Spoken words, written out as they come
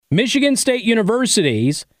Michigan State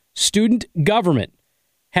University's student government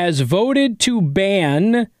has voted to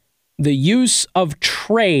ban the use of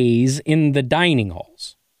trays in the dining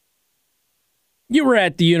halls. You were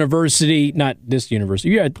at the university, not this university.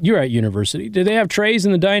 You're at university. Did they have trays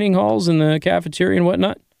in the dining halls and the cafeteria and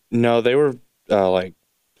whatnot? No, they were like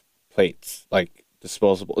plates, like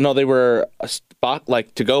disposable. No, they were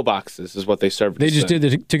like to-go boxes is what they served. They just did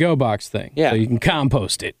the to-go box thing. Yeah. So you can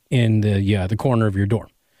compost it in the corner of your dorm.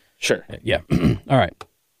 Sure. Yeah. All right.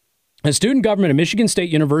 The student government of Michigan State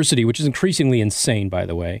University, which is increasingly insane, by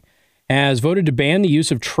the way, has voted to ban the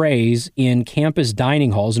use of trays in campus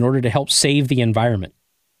dining halls in order to help save the environment.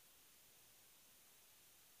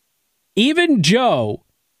 Even Joe,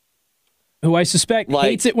 who I suspect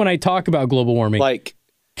hates it when I talk about global warming,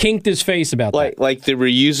 kinked his face about that. Like the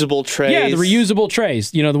reusable trays? Yeah, the reusable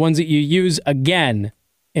trays. You know, the ones that you use again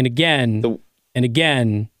and again and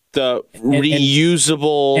again. The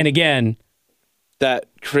reusable... And again. That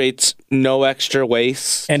creates no extra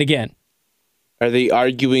waste. And again. Are they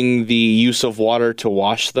arguing the use of water to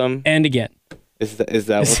wash them? And again. Is that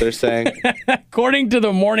what they're saying? According to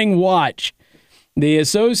the Morning Watch, the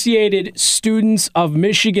Associated Students of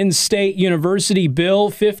Michigan State University Bill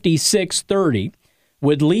 5630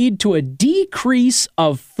 would lead to a decrease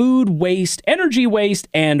of food waste, energy waste,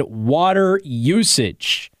 and water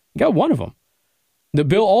usage. You got one of them. The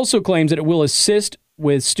bill also claims that it will assist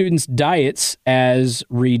with students' diets, as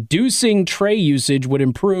reducing tray usage would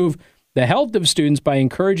improve the health of students by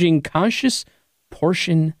encouraging conscious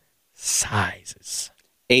portion sizes.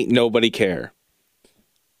 Ain't nobody care.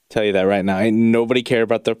 Tell you that right now. Ain't nobody care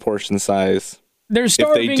about their portion size. They're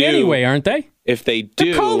starving anyway, aren't they? If they do...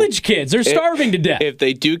 They're college kids. They're starving to death. If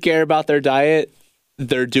they do care about their diet,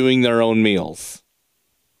 they're doing their own meals.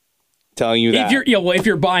 Telling you that. If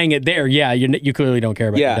you're buying it there, you clearly don't care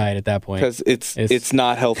about your diet at that point. Because it's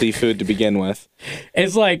not healthy food to begin with.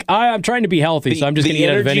 It's like, I'm trying to be healthy, so I'm just going to eat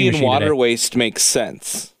out of vending machine The energy and water today. waste makes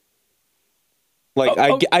sense. Like,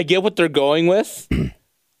 I get what they're going with.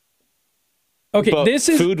 Okay, but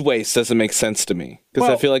food waste doesn't make sense to me because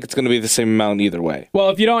I feel like it's going to be the same amount either way. Well,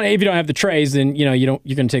 if you don't have the trays, then you're going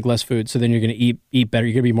to take less food, so then you're going to eat better.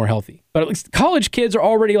 You're going to be more healthy. But at least college kids are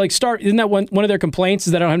already starving. Isn't that one of their complaints?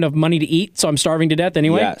 Is that I don't have enough money to eat, so I'm starving to death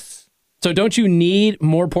anyway? Yes. So don't you need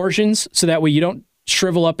more portions so that way you don't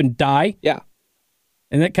shrivel up and die? Yeah.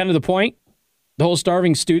 Isn't that kind of the point? The whole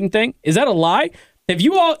starving student thing? Is that a lie? Have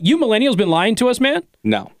you millennials been lying to us, man?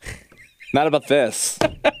 No, not about this.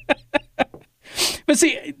 But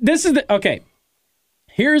see, this is okay.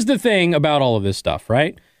 Here's the thing about all of this stuff,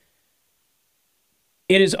 right?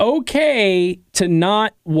 It is okay to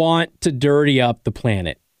not want to dirty up the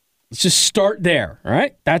planet. Let's just start there, all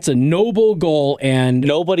right? That's a noble goal, and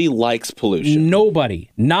nobody likes pollution. Nobody.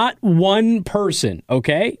 Not one person,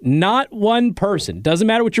 okay? Not one person. Doesn't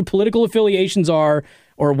matter what your political affiliations are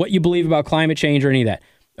or what you believe about climate change or any of that.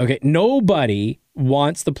 Okay, nobody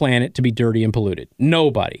wants the planet to be dirty and polluted.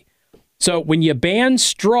 Nobody. So when you ban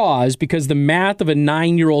straws because the math of a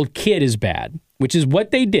 9-year-old kid is bad, which is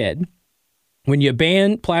what they did, when you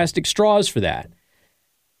ban plastic straws for that,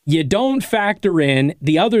 you don't factor in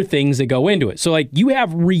the other things that go into it. So like you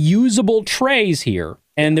have reusable trays here,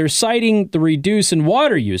 and they're citing the reduce in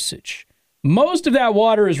water usage. Most of that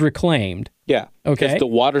water is reclaimed. Yeah. Okay. Because the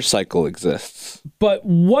water cycle exists. But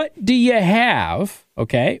what do you have?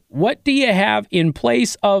 Okay. What do you have in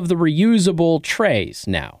place of the reusable trays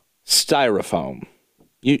now? Styrofoam.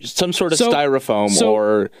 Some sort of styrofoam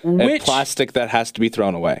or a plastic that has to be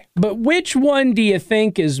thrown away. But which one do you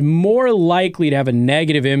think is more likely to have a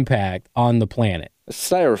negative impact on the planet?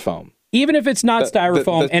 Styrofoam. Even if it's not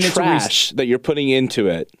styrofoam the and trash that you're putting into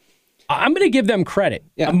it. I'm going to give them credit.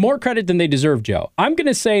 Yeah. More credit than they deserve, Joe. I'm going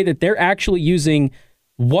to say that they're actually using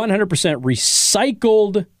 100%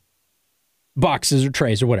 recycled boxes or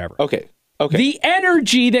trays or whatever. Okay. The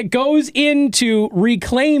energy that goes into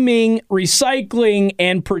reclaiming, recycling,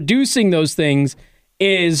 and producing those things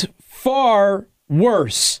is far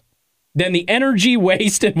worse than the energy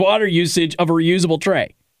waste and water usage of a reusable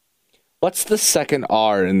tray. What's the second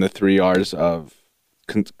R in the 3 R's of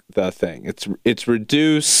the thing? It's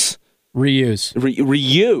reduce, reuse,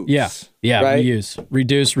 reuse. Yeah, right? Reuse,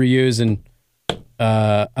 reduce, reuse, and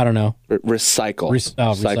I don't know. Recycle.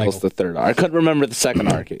 Recycle's the third R. I couldn't remember the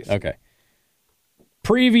second R case. Okay.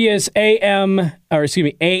 Previous ASMSU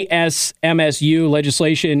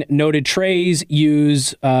legislation noted tray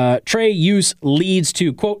use leads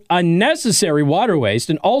to, quote, unnecessary water waste,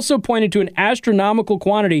 and also pointed to an astronomical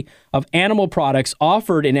quantity of animal products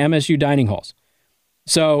offered in MSU dining halls.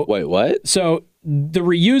 So wait, what? So the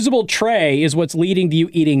reusable tray is what's leading to you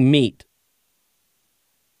eating meat.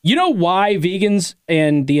 You know why vegans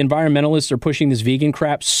and the environmentalists are pushing this vegan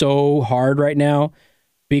crap so hard right now?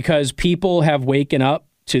 Because people have waken up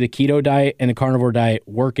to the keto diet and the carnivore diet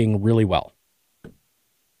working really well.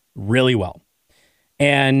 Really well.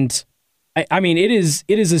 And I mean, it is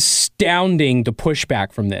astounding to push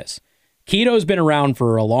back from this. Keto's been around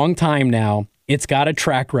for a long time now. It's got a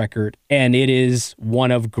track record, and it is one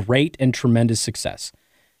of great and tremendous success.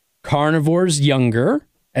 Carnivore's younger,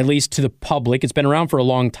 at least to the public. It's been around for a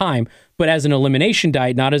long time, but as an elimination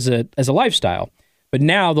diet, not as a lifestyle. But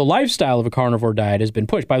now the lifestyle of a carnivore diet has been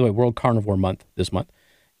pushed. By the way, World Carnivore Month this month.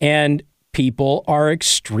 And people are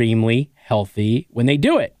extremely healthy when they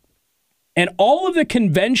do it. And all of the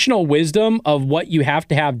conventional wisdom of what you have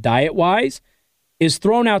to have diet-wise is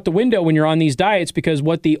thrown out the window when you're on these diets, because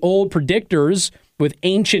what the old predictors with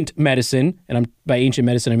ancient medicine, and by ancient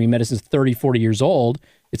medicine, I mean medicine's 30, 40 years old.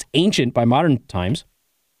 It's ancient by modern times.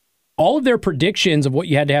 All of their predictions of what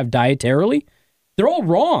you had to have dietarily, they're all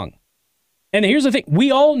wrong. And here's the thing.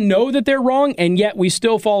 We all know that they're wrong, and yet we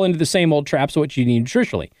still fall into the same old traps of what you need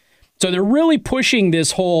nutritionally. So they're really pushing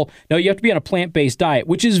this whole, no, you have to be on a plant-based diet,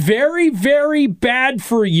 which is very, very bad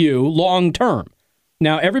for you long term.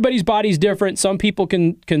 Now, everybody's body's different. Some people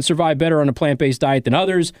can survive better on a plant-based diet than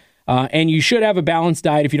others, and you should have a balanced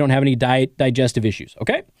diet if you don't have any digestive issues,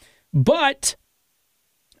 okay? But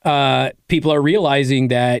people are realizing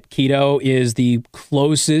that keto is the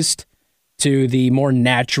closest to the more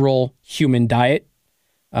natural human diet,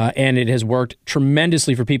 and it has worked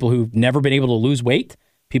tremendously for people who've never been able to lose weight.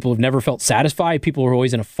 People have never felt satisfied. People are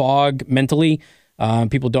always in a fog mentally.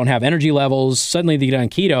 People don't have energy levels. Suddenly they get on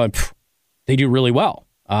keto and they do really well.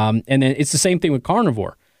 And then it's the same thing with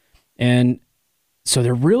carnivore. And so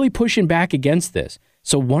they're really pushing back against this.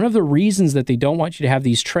 So one of the reasons that they don't want you to have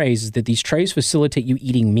these trays is that these trays facilitate you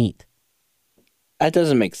eating meat. That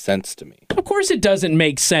doesn't make sense to me. Of course it doesn't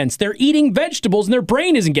make sense. They're eating vegetables and their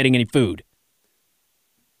brain isn't getting any food.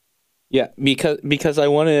 Yeah, because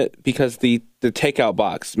the takeout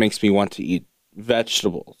box makes me want to eat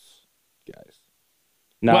vegetables, guys.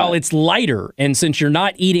 Well, it's lighter, and since you're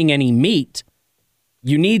not eating any meat,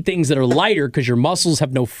 you need things that are lighter because your muscles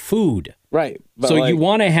have no food. Right. So you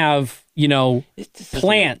want to have,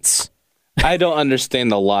 plants. I don't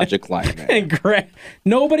understand the logic line there.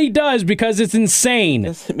 Nobody does, because it's insane. It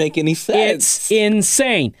doesn't make any sense. It's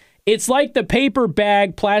insane. It's like the paper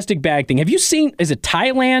bag, plastic bag thing. Have you seen, is it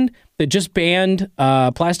Thailand that just banned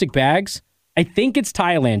plastic bags? I think it's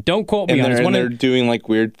Thailand. Don't quote me on it. And they're doing like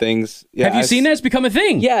weird things. Yeah, have you seen that? It's become a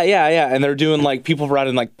thing. Yeah. And they're doing like, people brought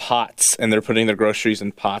in like pots, and they're putting their groceries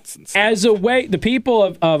in pots and stuff. As a way, the people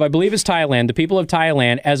of I believe it's Thailand, the people of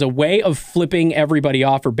Thailand, as a way of flipping everybody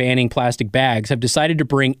off for banning plastic bags, have decided to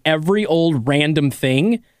bring every old random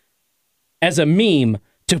thing as a meme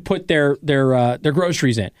to put their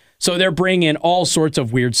groceries in. So they're bringing all sorts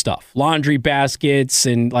of weird stuff, laundry baskets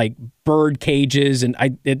and like bird cages and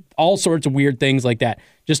all sorts of weird things like that,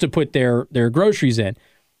 just to put their groceries in.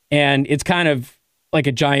 And it's kind of like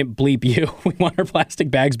a giant bleep you. We want our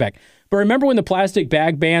plastic bags back. But remember when the plastic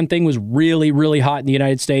bag ban thing was really, really hot in the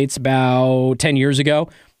United States about 10 years ago?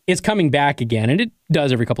 It's coming back again, and it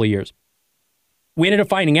does every couple of years. We ended up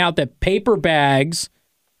finding out that paper bags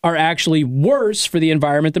are actually worse for the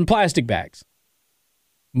environment than plastic bags.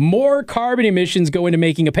 More carbon emissions go into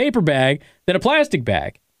making a paper bag than a plastic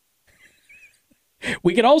bag.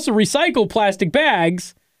 We can also recycle plastic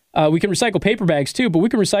bags. We can recycle paper bags too, but we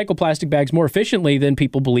can recycle plastic bags more efficiently than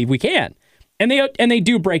people believe we can. And they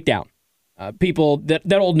do break down.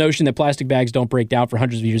 That old notion that plastic bags don't break down for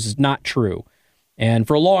hundreds of years is not true. And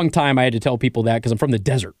for a long time, I had to tell people that because I'm from the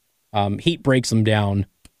desert. Heat breaks them down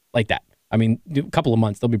like that. I mean, a couple of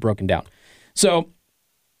months, they'll be broken down. So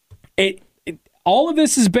all of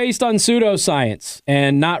this is based on pseudoscience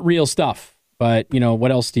and not real stuff. But, what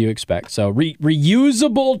else do you expect? So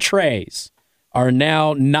reusable trays are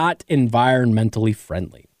now not environmentally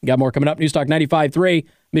friendly. Got more coming up. News Talk 95.3,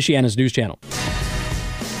 Michiana's news channel.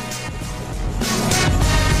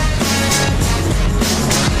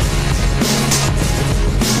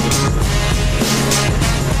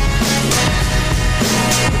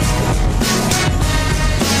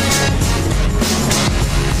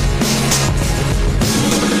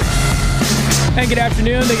 Hey, good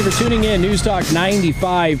afternoon. Thank you for tuning in. News Talk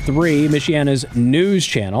 95.3, Michiana's news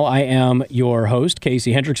channel. I am your host,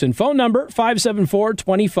 Casey Hendrickson. Phone number,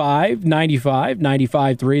 574-2595,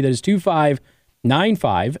 95.3. That is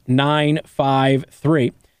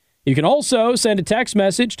 2595953. You can also send a text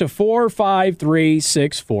message to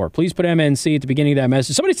 45364. Please put MNC at the beginning of that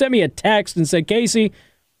message. Somebody sent me a text and said, Casey,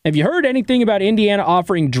 have you heard anything about Indiana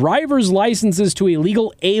offering driver's licenses to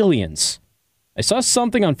illegal aliens? I saw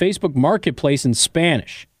something on Facebook Marketplace in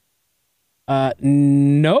Spanish.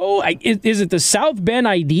 No. Is it the South Bend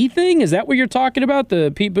ID thing? Is that what you're talking about?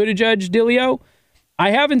 The Pete Buttigieg dealio?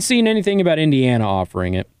 I haven't seen anything about Indiana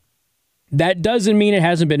offering it. That doesn't mean it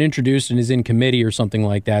hasn't been introduced and is in committee or something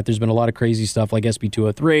like that. There's been a lot of crazy stuff like SB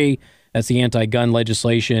 203. That's the anti-gun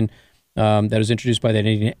legislation that was introduced by that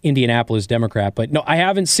Indianapolis Democrat. But no, I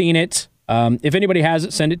haven't seen it. If anybody has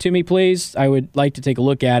it, send it to me, please. I would like to take a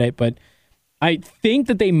look at it. But I think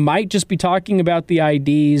that they might just be talking about the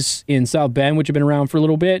IDs in South Bend, which have been around for a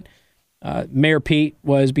little bit. Mayor Pete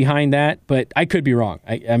was behind that, but I could be wrong.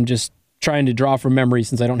 I'm just trying to draw from memory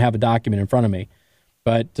since I don't have a document in front of me.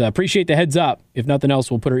 But appreciate the heads up. If nothing else,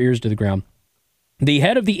 we'll put our ears to the ground. The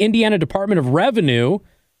head of the Indiana Department of Revenue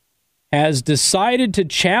has decided to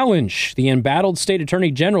challenge the embattled state attorney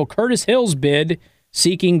general Curtis Hill's bid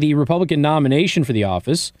seeking the Republican nomination for the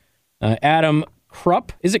office. Adam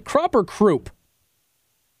Krupp. Is it Krupp or Krupp?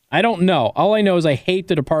 I don't know. All I know is I hate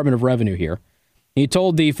the Department of Revenue here. He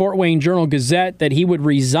told the Fort Wayne Journal-Gazette that he would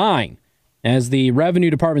resign as the Revenue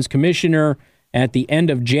Department's commissioner at the end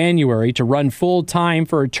of January to run full-time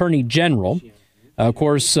for Attorney General. Of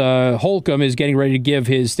course, Holcomb is getting ready to give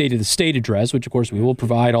his State of the State address, which, of course, we will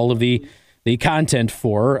provide all of the content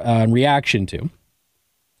for in reaction to.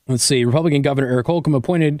 Let's see. Republican Governor Eric Holcomb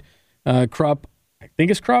appointed Krupp, I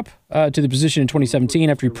think it's Krupp, to the position in 2017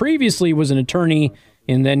 after he previously was an attorney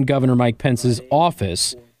in then Governor Mike Pence's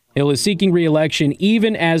office. Hill is seeking re-election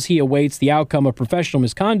even as he awaits the outcome of professional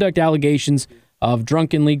misconduct allegations of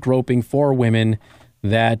drunkenly groping 4 women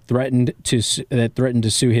that threatened his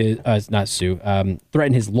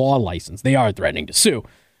law license. They are threatening to sue.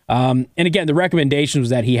 And again, the recommendation was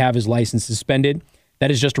that he have his license suspended. That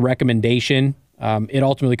is just a recommendation. It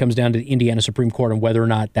ultimately comes down to the Indiana Supreme Court on whether or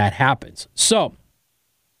not that happens. So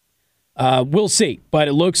we'll see. But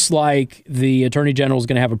it looks like the Attorney General is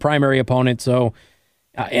going to have a primary opponent. So,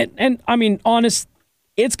 and I mean, honest,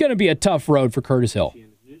 it's going to be a tough road for Curtis Hill.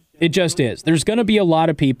 It just is. There's going to be a lot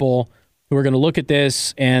of people who are going to look at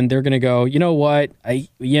this and they're going to go, you know what?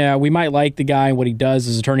 We might like the guy and what he does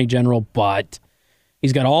as Attorney General, but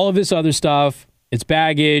he's got all of this other stuff. It's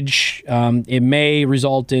baggage. It may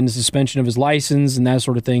result in suspension of his license and that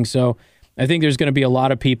sort of thing. So I think there's going to be a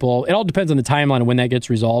lot of people. It all depends on the timeline of when that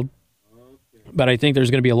gets resolved. But I think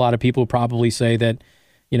there's going to be a lot of people who probably say that,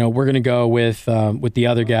 we're going to go with the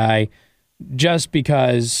other guy just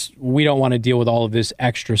because we don't want to deal with all of this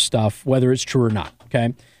extra stuff, whether it's true or not.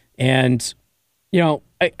 Okay. And,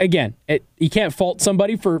 again, you can't fault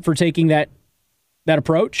somebody for taking that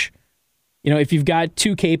approach. If you've got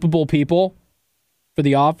 2 capable people for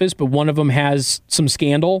the office, but one of them has some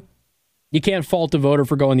scandal, you can't fault a voter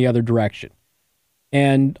for going the other direction.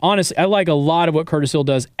 And honestly, I like a lot of what Curtis Hill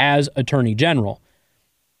does as Attorney General.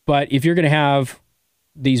 But if you're going to have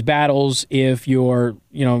these battles, if you're,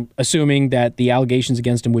 assuming that the allegations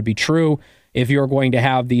against him would be true, if you're going to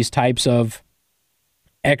have these types of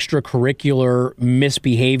extracurricular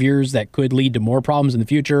misbehaviors that could lead to more problems in the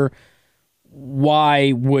future,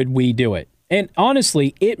 why would we do it? And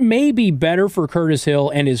honestly, it may be better for Curtis Hill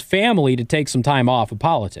and his family to take some time off of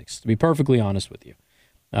politics, to be perfectly honest with you.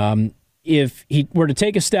 If he were to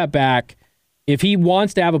take a step back, if he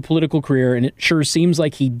wants to have a political career, and it sure seems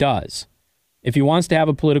like he does, if he wants to have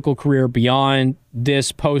a political career beyond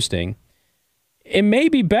this posting, it may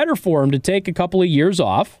be better for him to take a couple of years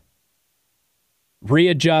off,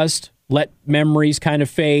 readjust, let memories kind of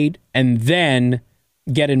fade, and then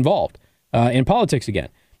get involved in politics again.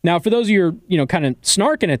 Now, for those of you who are, kind of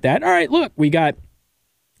snarking at that, all right, look, we got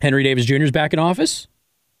Henry Davis Jr. is back in office.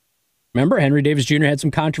 Remember, Henry Davis Jr. had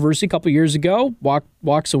some controversy a couple of years ago,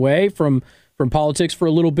 walks away from politics for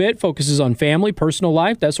a little bit, focuses on family, personal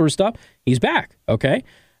life, that sort of stuff. He's back, okay?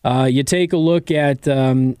 You take a look at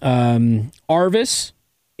Arvis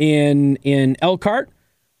in Elkhart.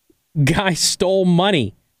 Guy stole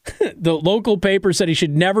money. The local paper said he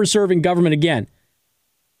should never serve in government again.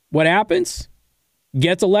 What happens?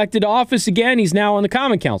 Gets elected to office again. He's now on the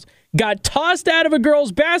Common Council. Got tossed out of a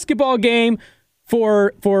girls' basketball game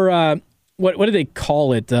for what do they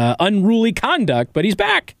call it? Unruly conduct, but he's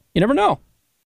back. You never know.